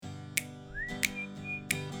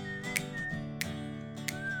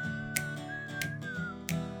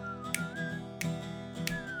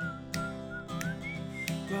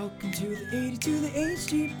to the 80 to the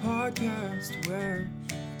HD podcast, where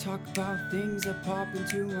I talk about things that pop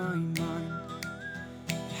into my mind.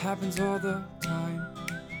 It happens all the time.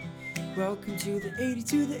 Welcome to the 80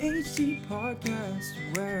 to the HD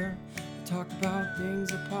podcast, where I talk about things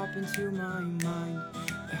that pop into my mind.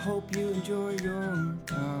 I hope you enjoy your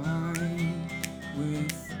time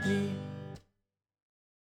with me.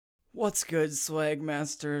 What's good, Swag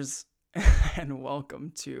Masters? And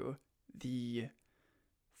welcome to the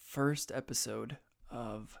first episode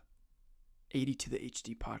of 80 to the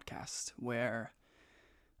HD podcast, where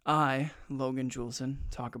I, Logan Juleson,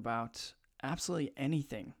 talk about absolutely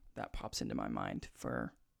anything that pops into my mind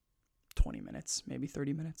for 20 minutes, maybe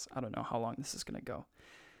 30 minutes. I don't know how long this is going to go.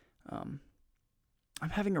 I'm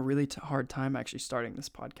having a really hard time actually starting this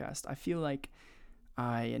podcast. I feel like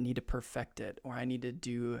I need to perfect it, or I need to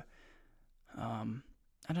do, I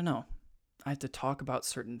don't know. I have to talk about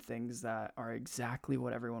certain things that are exactly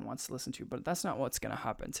what everyone wants to listen to, but that's not what's going to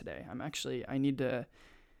happen today. I need to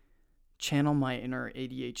channel my inner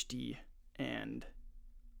ADHD, and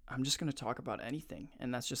I'm just going to talk about anything,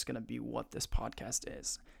 and that's just going to be what this podcast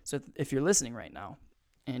is. So if you're listening right now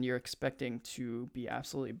and you're expecting to be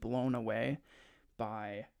absolutely blown away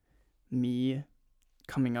by me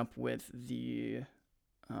coming up with the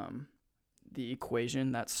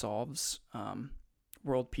equation that solves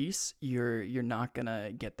world peace, you're not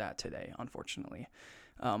gonna get that today, unfortunately.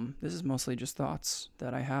 This is mostly just thoughts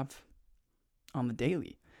that I have on the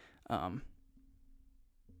daily,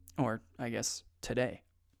 or I guess today.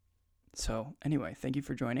 So anyway, thank you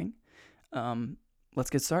for joining. Let's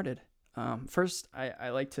get started. First, I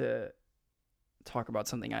like to talk about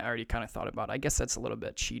something I already kind of thought about. I guess that's a little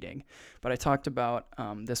bit cheating, but I talked about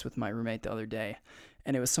this with my roommate the other day,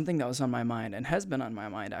 and it was something that was on my mind and has been on my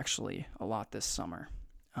mind actually a lot this summer.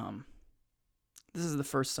 This is the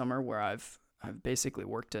first summer where I've basically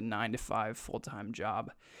worked a 9-to-5 full-time job,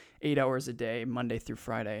 8 hours a day, Monday through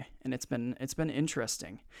Friday, and it's been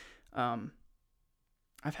interesting. I've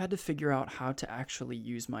had to figure out how to actually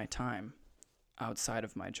use my time outside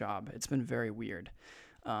of my job. It's been very weird.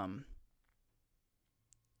 I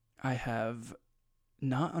have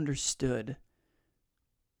not understood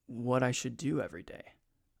what I should do every day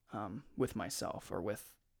with myself or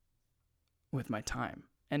with my time.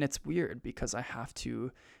 And it's weird because I have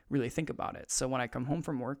to really think about it. So when I come home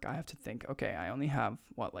from work, I have to think, okay, I only have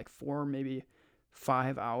 4, maybe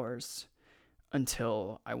 5 hours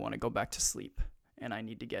until I want to go back to sleep, and I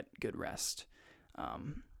need to get good rest.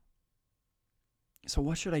 So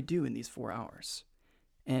what should I do in these 4 hours?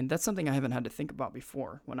 And that's something I haven't had to think about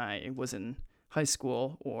before. When I was in high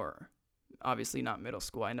school, or obviously not middle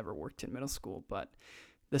school, I never worked in middle school, but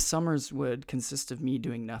the summers would consist of me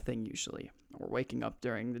doing nothing usually, or waking up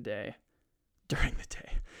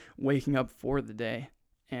waking up for the day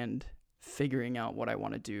and figuring out what I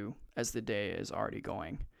want to do as the day is already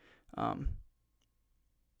going.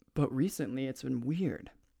 But recently it's been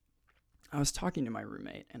weird. I was talking to my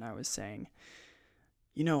roommate and I was saying,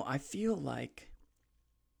 I feel like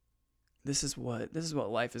this is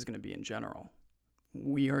what life is going to be in general.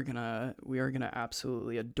 We are gonna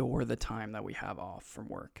absolutely adore the time that we have off from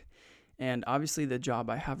work. And obviously the job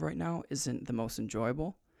I have right now isn't the most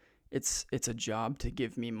enjoyable. It's a job to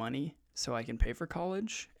give me money so I can pay for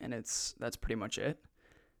college, and that's pretty much it.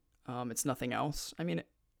 It's nothing else. I mean,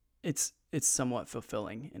 it's somewhat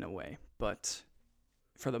fulfilling in a way, but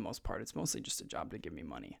for the most part, it's mostly just a job to give me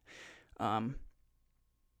money. And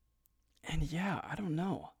yeah, I don't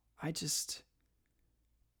know.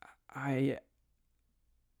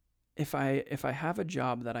 If I have a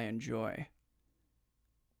job that I enjoy,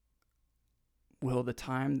 will the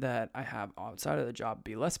time that I have outside of the job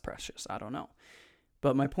be less precious? I don't know.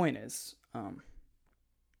 But my point is,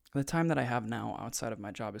 the time that I have now outside of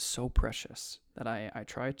my job is so precious that I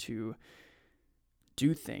try to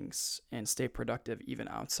do things and stay productive even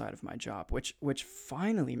outside of my job, which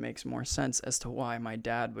finally makes more sense as to why my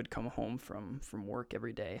dad would come home from work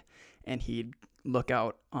every day and he'd look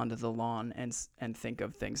out onto the lawn and think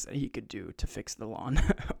of things that he could do to fix the lawn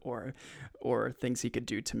or things he could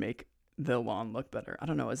do to make the lawn look better. I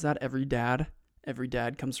don't know. Is that every dad? Every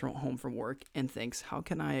dad comes home from work and thinks, how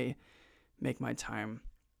can I make my time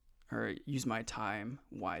or use my time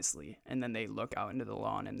wisely? And then they look out into the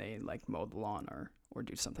lawn and they mow the lawn or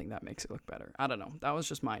do something that makes it look better. I don't know. That was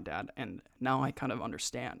just my dad. And now I kind of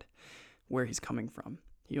understand where he's coming from.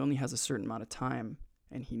 He only has a certain amount of time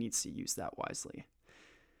and he needs to use that wisely.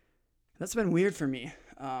 That's been weird for me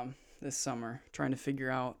this summer, trying to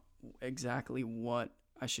figure out exactly what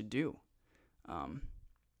I should do.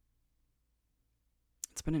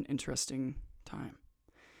 It's been an interesting time.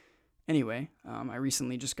 Anyway, I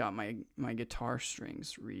recently just got my guitar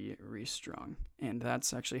strings restrung, and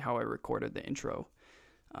that's actually how I recorded the intro.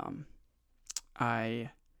 Um, I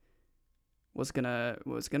was gonna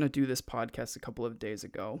do this podcast a couple of days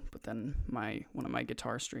ago, but then my one of my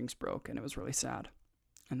guitar strings broke, and it was really sad.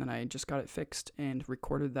 And then I just got it fixed and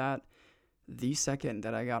recorded that the second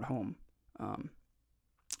that I got home.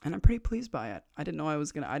 And I'm pretty pleased by it. I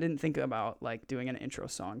didn't think about like doing an intro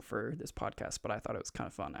song for this podcast, but I thought it was kind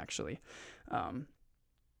of fun actually. And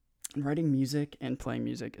writing music and playing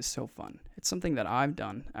music is so fun. It's something that I've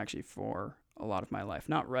done actually for a lot of my life,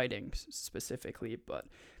 not writing specifically, but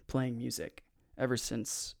playing music ever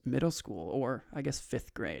since middle school, or I guess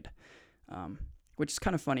 5th grade, which is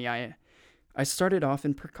kind of funny. I started off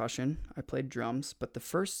in percussion. I played drums, but the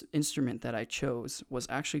first instrument that I chose was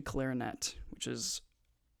actually clarinet, which is,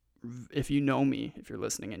 if you know me, if you're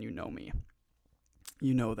listening and you know me,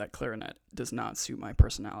 you know that clarinet does not suit my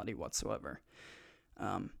personality whatsoever.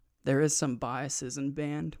 There is some biases in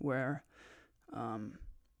band where,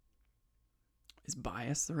 is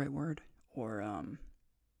bias the right word? Or,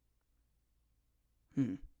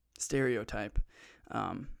 stereotype,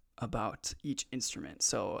 about each instrument.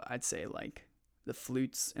 So I'd say like the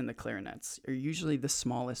flutes and the clarinets are usually the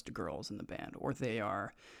smallest girls in the band, or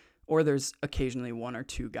there's occasionally one or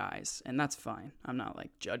two guys, and that's fine. I'm not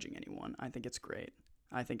like judging anyone. I think it's great.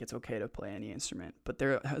 I think it's okay to play any instrument, but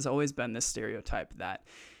there has always been this stereotype that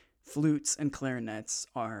flutes and clarinets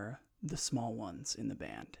are the small ones in the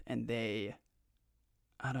band, and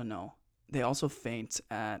I don't know, they also faint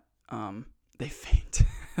at, they faint.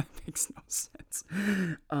 That makes no sense.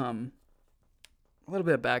 A little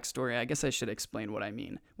bit of backstory. I guess I should explain what I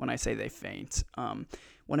mean when I say they faint.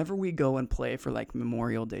 Whenever we go and play for like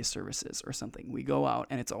Memorial Day services or something, we go out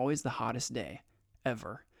and it's always the hottest day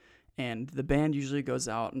ever. And the band usually goes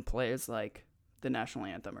out and plays like the national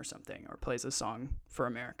anthem or something, or plays a song for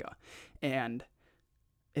America. And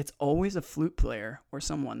it's always a flute player or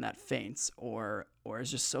someone that faints or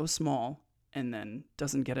is just so small and then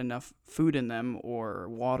doesn't get enough food in them or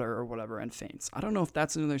water or whatever and faints. I don't know if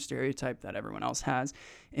that's another stereotype that everyone else has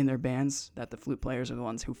in their bands, that the flute players are the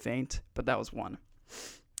ones who faint, but that was one.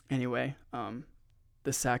 Anyway,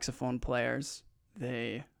 the saxophone players,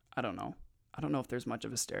 I don't know. I don't know if there's much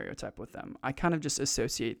of a stereotype with them. I kind of just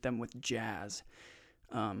associate them with jazz.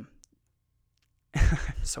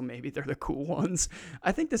 So maybe they're the cool ones.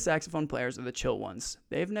 I think the saxophone players are the chill ones.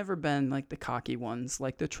 They've never been like the cocky ones,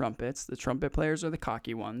 like the trumpets. The trumpet players are the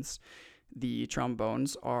cocky ones. The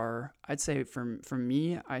trombones are, I'd say for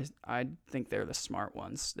me, I think they're the smart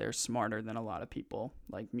ones. They're smarter than a lot of people,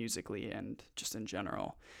 like musically and just in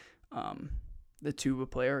general. The tuba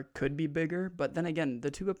player could be bigger, but then again,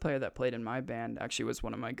 the tuba player that played in my band actually was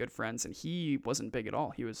one of my good friends, and he wasn't big at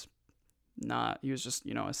all. He was just,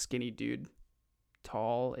 a skinny dude,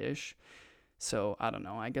 tall-ish. So I don't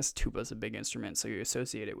know. I guess tuba's a big instrument, so you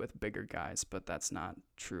associate it with bigger guys, but that's not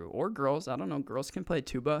true. Or girls. I don't know. Girls can play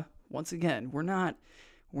tuba. Once again, we're not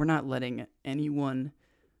letting anyone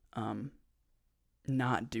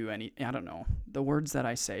not do any. I don't know. The words that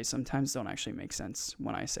I say sometimes don't actually make sense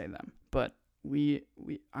when I say them, but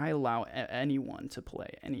I allow anyone to play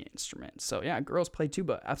any instrument. So yeah, girls play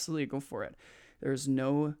tuba. Absolutely, go for it. There's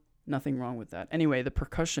nothing wrong with that. Anyway, the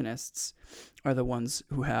percussionists are the ones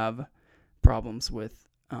who have problems with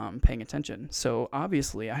paying attention. So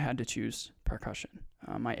obviously I had to choose percussion.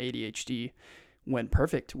 My ADHD went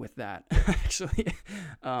perfect with that, actually.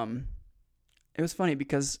 It was funny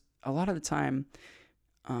because a lot of the time,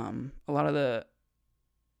 a lot of the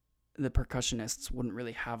percussionists wouldn't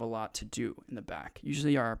really have a lot to do in the back.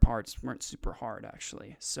 Usually our parts weren't super hard,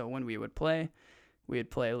 actually. So when we would play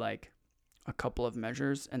like a couple of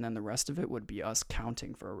measures, and then the rest of it would be us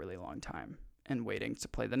counting for a really long time and waiting to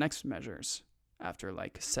play the next measures after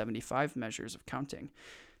like 75 measures of counting.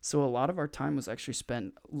 So a lot of our time was actually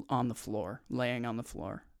spent on the floor, laying on the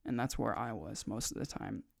floor, and that's where I was most of the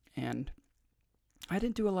time. And I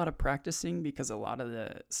didn't do a lot of practicing because a lot of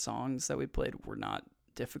the songs that we played were not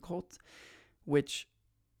difficult, which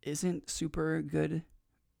isn't super good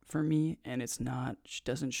for me, and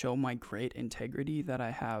doesn't show my great integrity that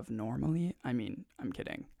I have normally. I mean, I'm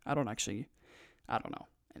kidding. I don't know.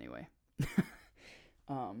 Anyway.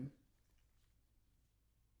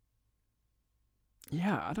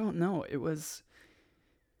 Yeah, I don't know. It was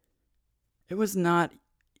not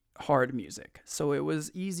hard music, so it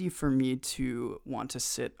was easy for me to want to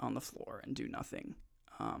sit on the floor and do nothing.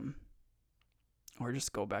 Or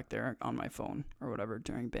just go back there on my phone or whatever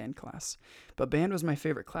during band class. But band was my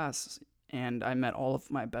favorite class, and I met all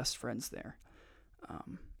of my best friends there,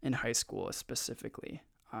 in high school specifically.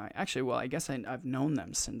 I guess I've known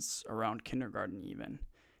them since around kindergarten even.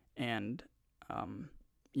 And,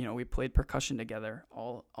 we played percussion together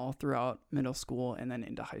all throughout middle school and then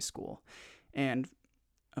into high school. And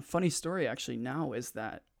a funny story actually now is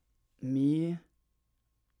that me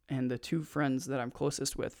and the two friends that I'm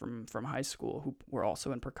closest with from high school who were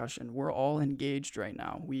also in percussion, we're all engaged right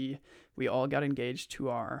now. We all got engaged to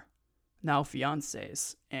our now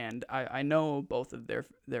fiancés, and I know both of their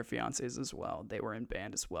fiancés as well. They were in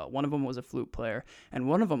band as well. One of them was a flute player, and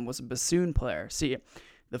one of them was a bassoon player. See,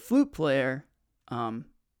 the flute player,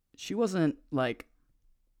 she wasn't like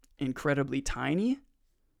incredibly tiny,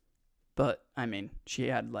 but I mean, she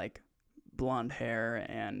had like blonde hair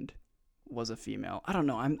and was a female. I don't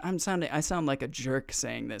know. I sound like a jerk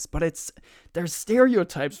saying this, but there's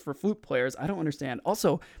stereotypes for flute players. I don't understand.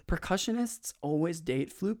 Also, percussionists always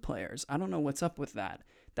date flute players. I don't know what's up with that.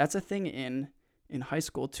 That's a thing in high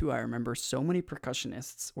school too. I remember so many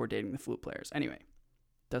percussionists were dating the flute players. Anyway,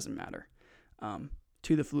 doesn't matter.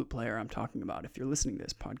 To the flute player I'm talking about, if you're listening to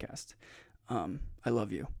this podcast, I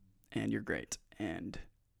love you and you're great and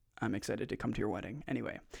I'm excited to come to your wedding.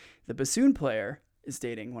 Anyway, the bassoon player is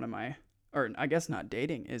dating or I guess not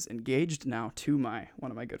dating, is engaged now to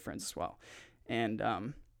one of my good friends as well. And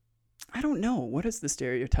I don't know, what is the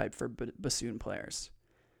stereotype for bassoon players?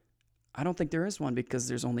 I don't think there is one because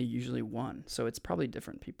there's only usually one, so it's probably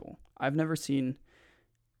different people. I've never seen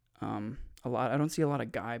I don't see a lot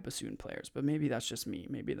of guy bassoon players, but maybe that's just me.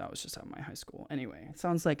 Maybe that was just at my high school. Anyway, it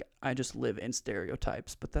sounds like I just live in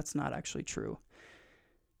stereotypes, but that's not actually true.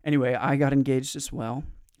 Anyway, I got engaged as well.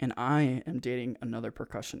 And I am dating another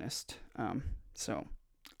percussionist.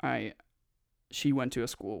 She went to a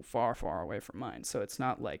school far, far away from mine. So it's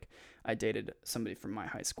not like I dated somebody from my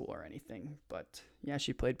high school or anything. But yeah,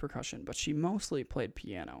 she played percussion, but she mostly played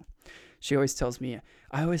piano. She always tells me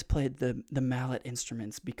I always played the mallet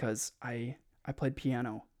instruments because I played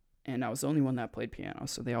piano and I was the only one that played piano.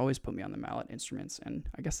 So they always put me on the mallet instruments. And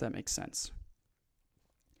I guess that makes sense.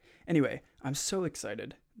 Anyway, I'm so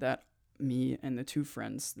excited that me and the two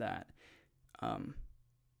friends that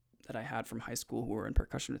I had from high school who were in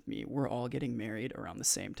percussion with me, we're all getting married around the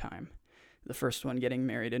same time. The first one getting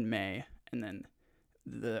married in May, and then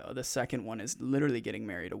the second one is literally getting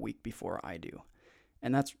married a week before I do.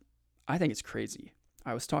 And I think it's crazy.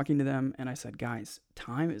 I was talking to them and I said, guys,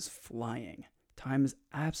 time is flying. Time is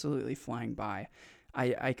absolutely flying by.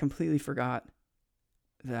 I completely forgot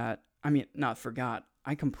that, not forgot.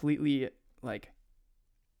 I completely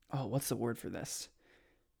what's the word for this?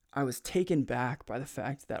 I was taken back by the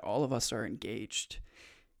fact that all of us are engaged.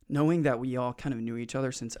 Knowing that we all kind of knew each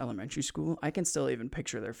other since elementary school, I can still even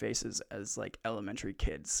picture their faces as like elementary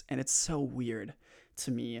kids. And it's so weird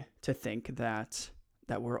to me to think that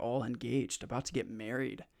we're all engaged, about to get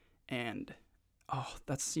married. And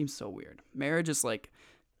that seems so weird. Marriage is like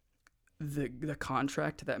the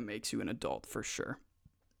contract that makes you an adult for sure.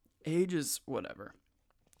 Age is whatever.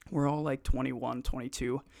 We're all like 21,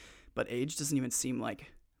 22, but age doesn't even seem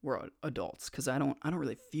like we're adults because I don't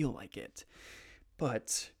really feel like it.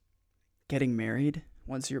 But getting married,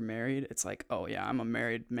 once you're married, it's like, oh yeah, I'm a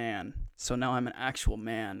married man. So now I'm an actual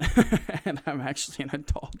man and I'm actually an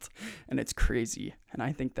adult, and it's crazy. And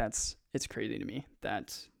I think it's crazy to me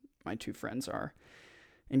that my two friends are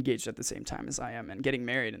engaged at the same time as I am and getting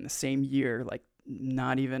married in the same year. Like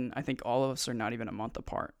I think all of us are not even a month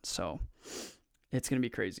apart. So it's going to be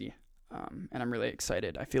crazy. And I'm really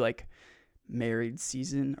excited. I feel like marriage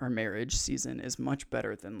season is much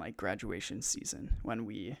better than like graduation season. When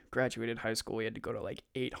we graduated high school, we had to go to like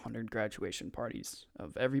 800 graduation parties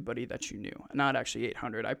of everybody that you knew. Not actually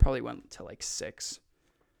 800. I probably went to like 6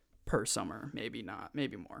 per summer. Maybe not,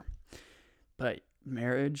 maybe more. But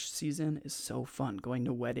marriage season is so fun. Going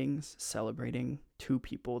to weddings, celebrating 2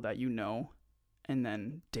 people that you know, and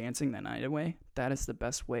then dancing the night away. That is the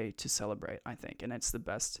best way to celebrate, I think. And it's the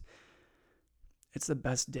best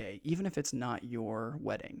day, even if it's not your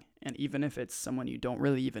wedding. And even if it's someone you don't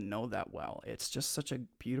really even know that well. It's just such a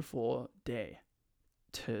beautiful day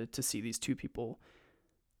to see these 2 people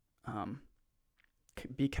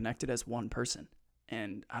be connected as one person.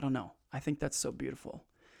 And I don't know. I think that's so beautiful.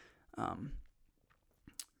 But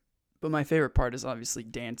my favorite part is obviously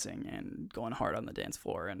dancing and going hard on the dance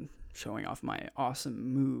floor and showing off my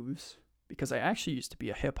awesome moves, because I actually used to be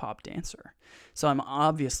a hip-hop dancer. So I'm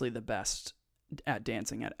obviously the best at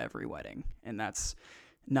dancing at every wedding, and that's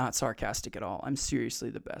not sarcastic at all. I'm seriously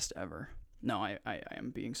the best ever. No, I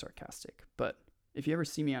am being sarcastic, but if you ever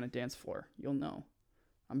see me on a dance floor, you'll know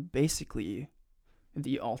I'm basically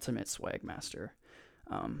the ultimate swag master.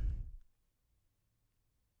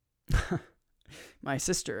 My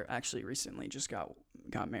sister actually recently just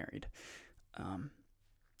got married. Um,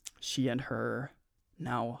 she and her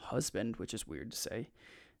now husband, which is weird to say,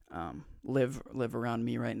 live around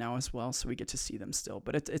me right now as well, so we get to see them still.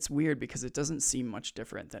 But it's weird because it doesn't seem much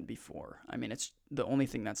different than before. I mean, it's the only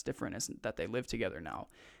thing that's different is that they live together now,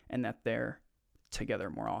 and that they're together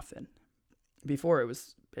more often. Before it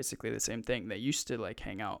was basically the same thing. They used to like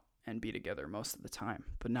hang out and be together most of the time,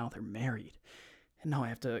 but now they're married, and now I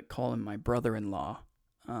have to call him my brother-in-law,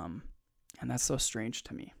 and that's so strange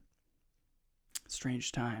to me.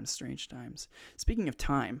 Strange times, strange times. Speaking of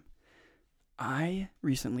time, I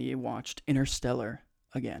recently watched Interstellar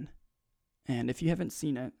again. And if you haven't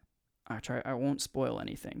seen it, I won't spoil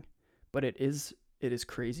anything, but it is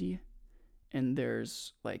crazy, and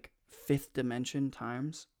there's like fifth dimension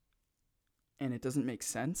times, and it doesn't make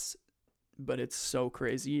sense, but it's so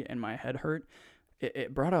crazy and my head hurt.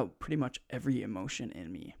 It brought out pretty much every emotion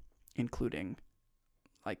in me, including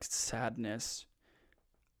like sadness,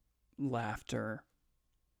 laughter,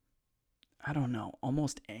 I don't know,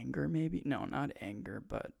 almost anger maybe. No, not anger,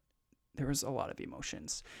 but there was a lot of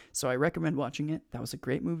emotions. So I recommend watching it. That was a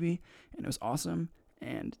great movie, and it was awesome.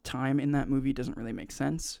 And time in that movie doesn't really make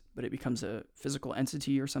sense, but it becomes a physical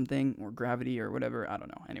entity or something, or gravity or whatever. I don't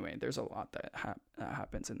know. Anyway, there's a lot that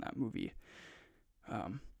happens in that movie.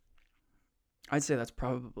 I'd say that's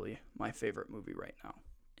probably my favorite movie right now,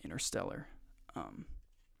 Interstellar.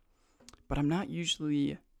 But I'm not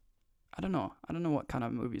usually... I don't know what kind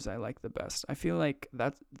of movies I like the best. I feel like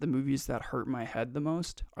that the movies that hurt my head the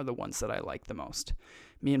most are the ones that I like the most.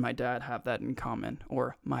 Me and my dad have that in common,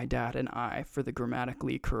 or my dad and I, for the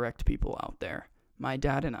grammatically correct people out there. My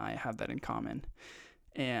dad and I have that in common.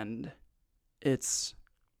 And it's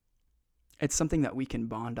something that we can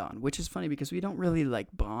bond on, which is funny because we don't really like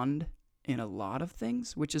bond in a lot of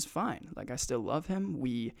things, which is fine. Like, I still love him.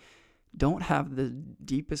 We don't have the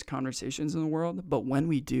deepest conversations in the world, but when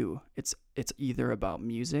we do, it's either about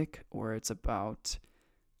music or it's about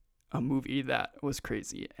a movie that was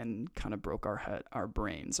crazy and kind of broke our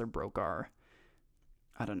brains, or broke our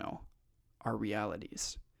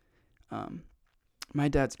realities. My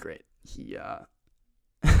dad's great.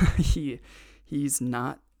 He's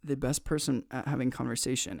not the best person at having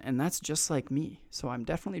conversation, and that's just like me. So I'm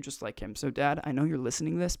definitely just like him. So Dad, I know you're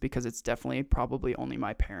listening to this, because it's definitely probably only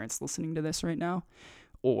my parents listening to this right now,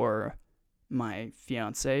 or my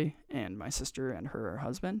fiance and my sister and her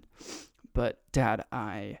husband. But Dad,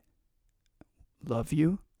 I love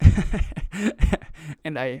you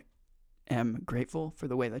and I am grateful for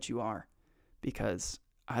the way that you are, because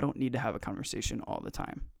I don't need to have a conversation all the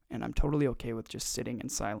time, and I'm totally okay with just sitting in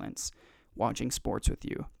silence watching sports with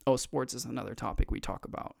you. Oh, sports is another topic we talk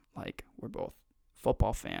about. Like, we're both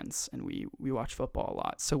football fans, and we watch football a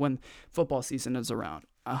lot. So when football season is around,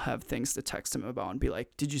 I'll have things to text him about and be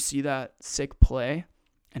like, did you see that sick play?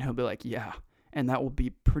 And he'll be like, yeah. And that will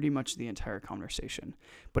be pretty much the entire conversation.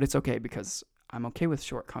 But it's okay, because I'm okay with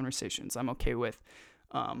short conversations. I'm okay with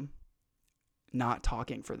not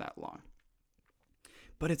talking for that long.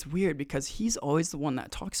 But it's weird because he's always the one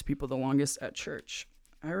that talks to people the longest at church.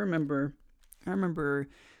 I remember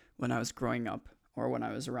when I was growing up, or when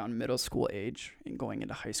I was around middle school age and going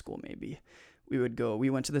into high school maybe, we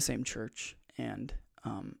went to the same church, and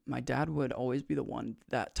my dad would always be the one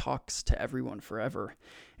that talks to everyone forever.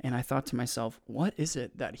 And I thought to myself, what is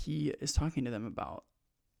it that he is talking to them about?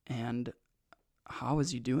 And how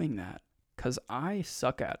is he doing that? Because I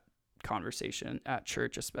suck at conversation at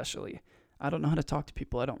church especially. I don't know how to talk to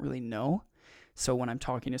people I don't really know. So when I'm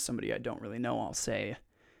talking to somebody I don't really know, I'll say,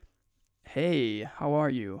 hey, how are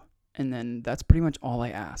you? And then that's pretty much all I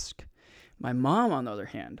ask. My mom, on the other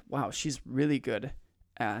hand, wow, she's really good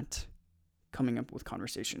at coming up with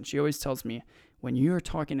conversation. She always tells me, when you're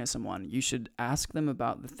talking to someone, you should ask them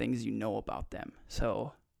about the things you know about them.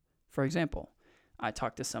 So, for example, I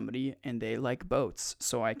talk to somebody and they like boats.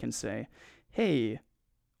 So I can say, hey,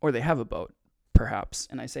 or they have a boat, perhaps.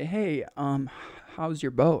 And I say, hey, how's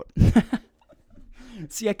your boat?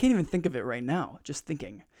 See, I can't even think of it right now, just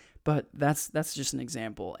thinking. But that's just an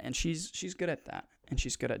example, and she's good at that, and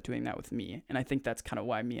she's good at doing that with me. And I think that's kind of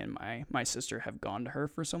why me and my sister have gone to her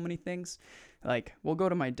for so many things. Like, we'll go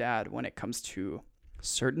to my dad when it comes to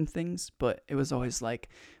certain things, but it was always like,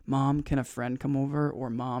 Mom, can a friend come over?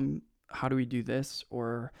 Or Mom, how do we do this?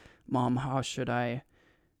 Or Mom, how should I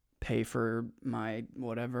pay for my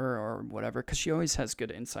whatever or whatever? Because she always has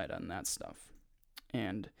good insight on that stuff.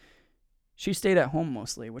 And she stayed at home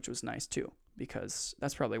mostly, which was nice too, because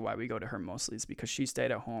that's probably why we go to her mostly, is because she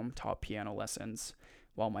stayed at home, taught piano lessons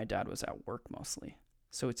while my dad was at work mostly.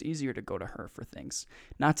 So it's easier to go to her for things.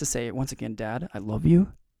 Not to say, once again, Dad, I love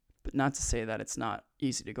you, But not to say that it's not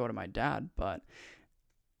easy to go to my dad, but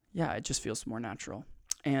yeah, it just feels more natural.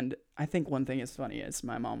 And I think one thing is funny is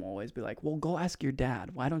my mom will always be like, well, go ask your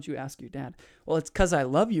dad. Why don't you ask your dad? Well, it's because I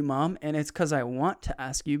love you, Mom, and it's because I want to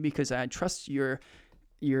ask you because I trust your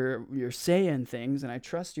say in things and I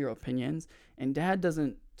trust your opinions. And Dad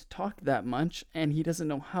doesn't talk that much, and he doesn't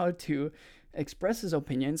know how to express his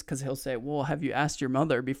opinions because he'll say, well, have you asked your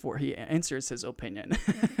mother before he answers his opinion?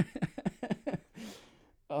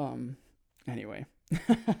 Anyway.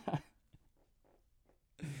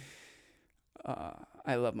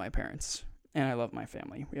 I love my parents and I love my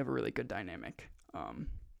family. We have a really good dynamic.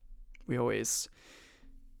 We always,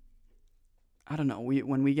 I don't know,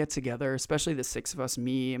 when we get together, especially the six of us,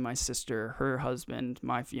 me and my sister, her husband,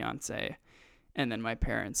 my fiance, and then my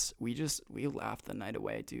parents, we laugh the night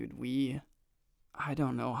away, dude. I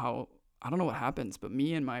don't know what happens, but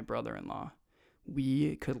me and my brother-in-law,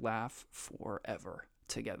 we could laugh forever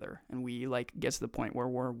together, and we like get to the point where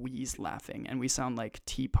we're wheeze laughing and we sound like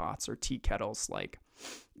teapots or tea kettles like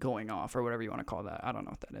going off or whatever you want to call that. I don't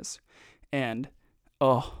know what that is. And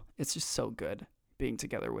it's just so good being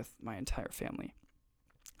together with my entire family.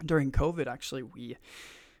 During COVID, actually, we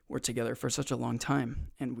were together for such a long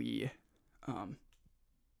time, and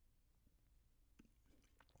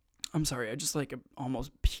I'm sorry, I just like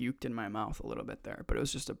almost puked in my mouth a little bit there, but it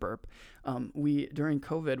was just a burp. During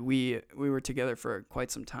COVID, we were together for quite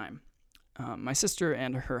some time. My sister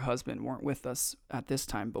and her husband weren't with us at this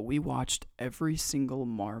time, but we watched every single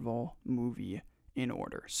Marvel movie in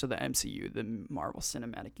order. So the MCU, the Marvel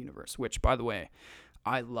Cinematic Universe, which, by the way,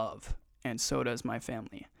 I love, and so does my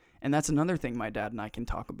family. And that's another thing my dad and I can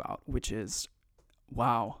talk about, which is,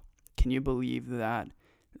 wow, can you believe that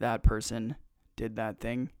that person did that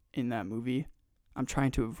thing in that movie? I'm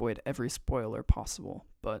trying to avoid every spoiler possible,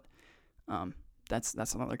 but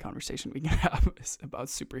that's another conversation we can have about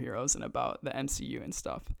superheroes and about the MCU and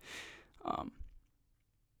stuff.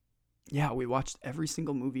 Yeah, we watched every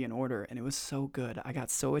single movie in order, and it was so good. I got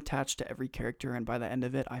so attached to every character, and by the end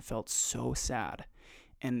of it, I felt so sad.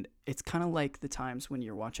 And it's kind of like the times when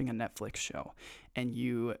you're watching a Netflix show, and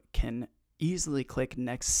you can easily click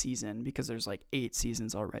next season because there's like 8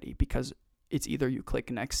 seasons already, because it's either you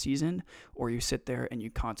click next season or you sit there and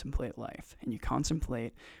you contemplate life and you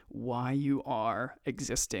contemplate why you are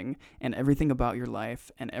existing and everything about your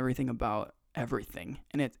life and everything about everything.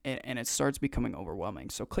 And it starts becoming overwhelming.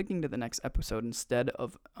 So clicking to the next episode instead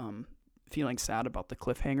of feeling sad about the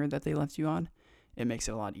cliffhanger that they left you on, it makes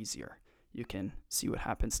it a lot easier. You can see what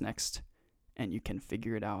happens next and you can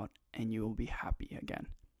figure it out and you will be happy again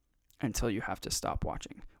until you have to stop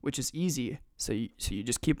watching, which is easy. So you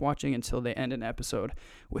just keep watching until they end an episode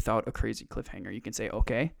without a crazy cliffhanger. You can say,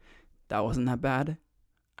 okay, that wasn't that bad.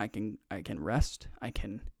 I can rest. I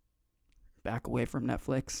can back away from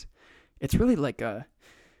Netflix. It's really like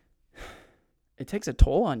it takes a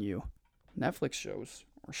toll on you. Netflix shows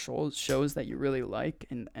or shows that you really like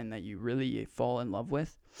and that you really fall in love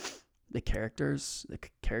with, the characters, the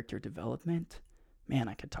character development. Man,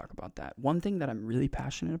 I could talk about that. One thing that I'm really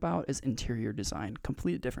passionate about is interior design.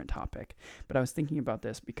 Completely different topic. But I was thinking about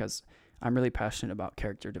this because I'm really passionate about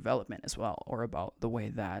character development as well, or about the way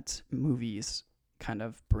that movies kind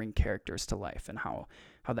of bring characters to life and how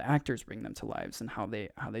the actors bring them to lives and how they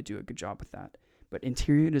do a good job with that. But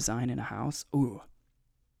interior design in a house, ooh.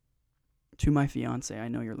 To my fiance, I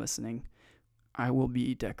know you're listening. I will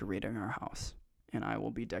be decorating our house and I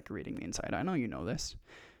will be decorating the inside. I know you know this.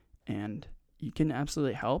 And you can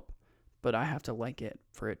absolutely help, but I have to like it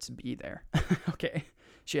for it to be there. Okay.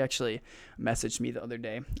 She actually messaged me the other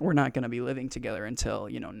day. We're not going to be living together until,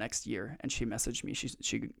 next year. And she messaged me.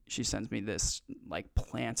 She sends me this like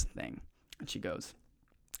plant thing. And she goes,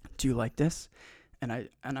 "Do you like this?" And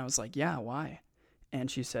I was like, "Yeah, why?"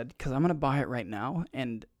 And she said, "Because I'm going to buy it right now.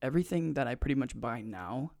 And everything that I pretty much buy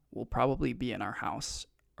now will probably be in our house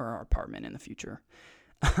or our apartment in the future."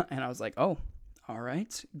 And I was like, "Oh, all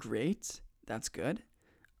right, great. That's good.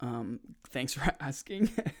 Thanks for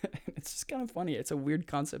asking." It's just kind of funny. It's a weird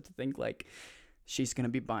concept to think like she's going to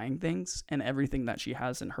be buying things and everything that she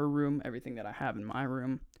has in her room, everything that I have in my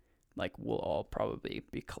room, like will all probably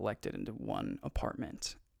be collected into one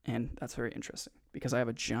apartment. And that's very interesting because I have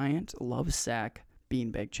a giant love sack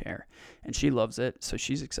beanbag chair and she loves it. So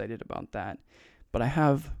she's excited about that. But I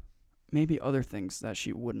have maybe other things that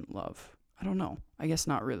she wouldn't love. I don't know. I guess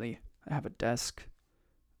not really. I have a desk,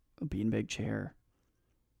 a beanbag chair.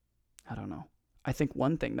 I don't know. I think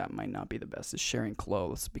one thing that might not be the best is sharing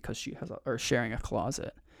clothes because or sharing a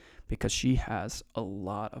closet because she has a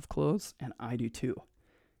lot of clothes and I do too.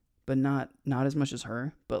 But not as much as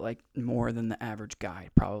her, but like more than the average guy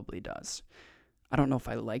probably does. I don't know if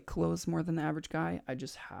I like clothes more than the average guy. I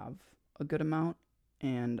just have a good amount,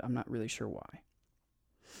 and I'm not really sure why.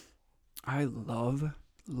 I love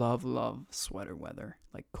sweater weather,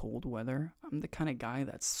 like cold weather. I'm the kind of guy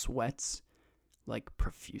that sweats like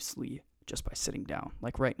profusely just by sitting down.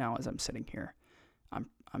 Like right now as I'm sitting here,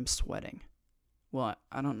 I'm sweating. Well,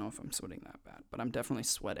 I don't know if I'm sweating that bad, but I'm definitely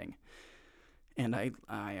sweating. And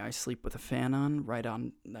I sleep with a fan on,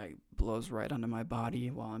 that blows right onto my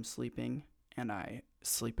body while I'm sleeping. And I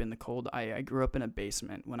sleep in the cold. I grew up in a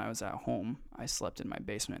basement. When I was at home, I slept in my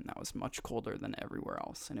basement, and that was much colder than everywhere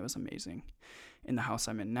else, and it was amazing. In the house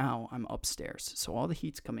I'm in now, I'm upstairs, so all the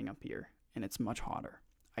heat's coming up here, and it's much hotter.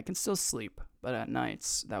 I can still sleep, but at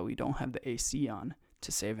nights that we don't have the AC on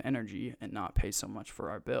to save energy and not pay so much for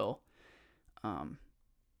our bill,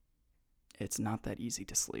 it's not that easy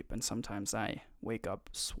to sleep, and sometimes I wake up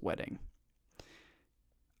sweating.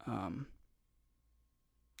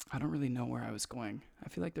 I don't really know where I was going. I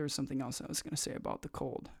feel like there was something else I was going to say about the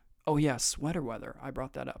cold. Oh, yeah, sweater weather. I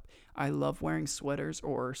brought that up. I love wearing sweaters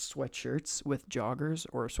or sweatshirts with joggers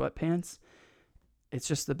or sweatpants. It's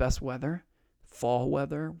just the best weather. Fall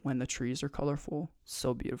weather, when the trees are colorful,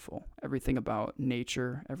 so beautiful. Everything about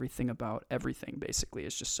nature, everything about everything, basically,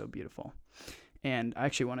 is just so beautiful. And I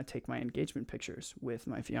actually want to take my engagement pictures with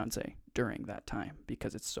my fiance during that time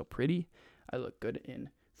because it's so pretty. I look good in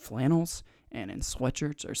flannels and in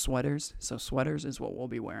sweatshirts or sweaters. So sweaters is what we'll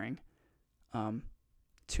be wearing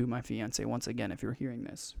to my fiance. Once again, if you're hearing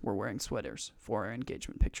this, we're wearing sweaters for our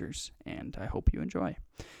engagement pictures, and I hope you enjoy.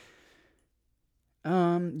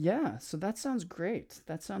 Yeah, so that sounds great.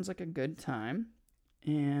 That sounds like a good time.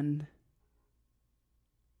 And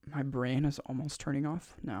my brain is almost turning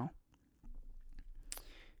off now.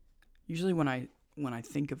 Usually when I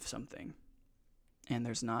think of something and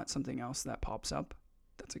there's not something else that pops up,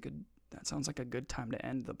 that sounds like a good time to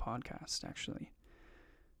end the podcast, actually.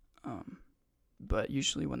 But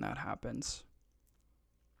usually when that happens,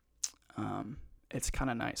 it's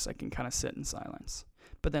kind of nice. I can kind of sit in silence.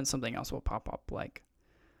 But then something else will pop up, like,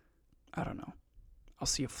 I don't know. I'll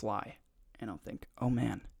see a fly, and I'll think, oh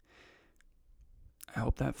man, I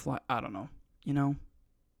hope that fly, I don't know.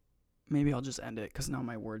 Maybe I'll just end it because now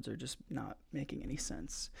my words are just not making any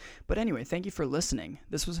sense. But anyway, thank you for listening.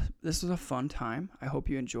 This was a fun time. I hope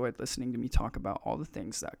you enjoyed listening to me talk about all the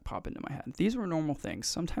things that pop into my head. These were normal things.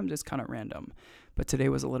 Sometimes it's kind of random, but today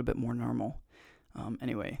was a little bit more normal.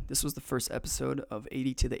 Anyway, this was the first episode of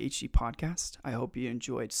 80 to the HD podcast. I hope you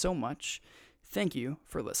enjoyed so much. Thank you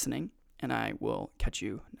for listening, and I will catch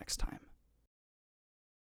you next time.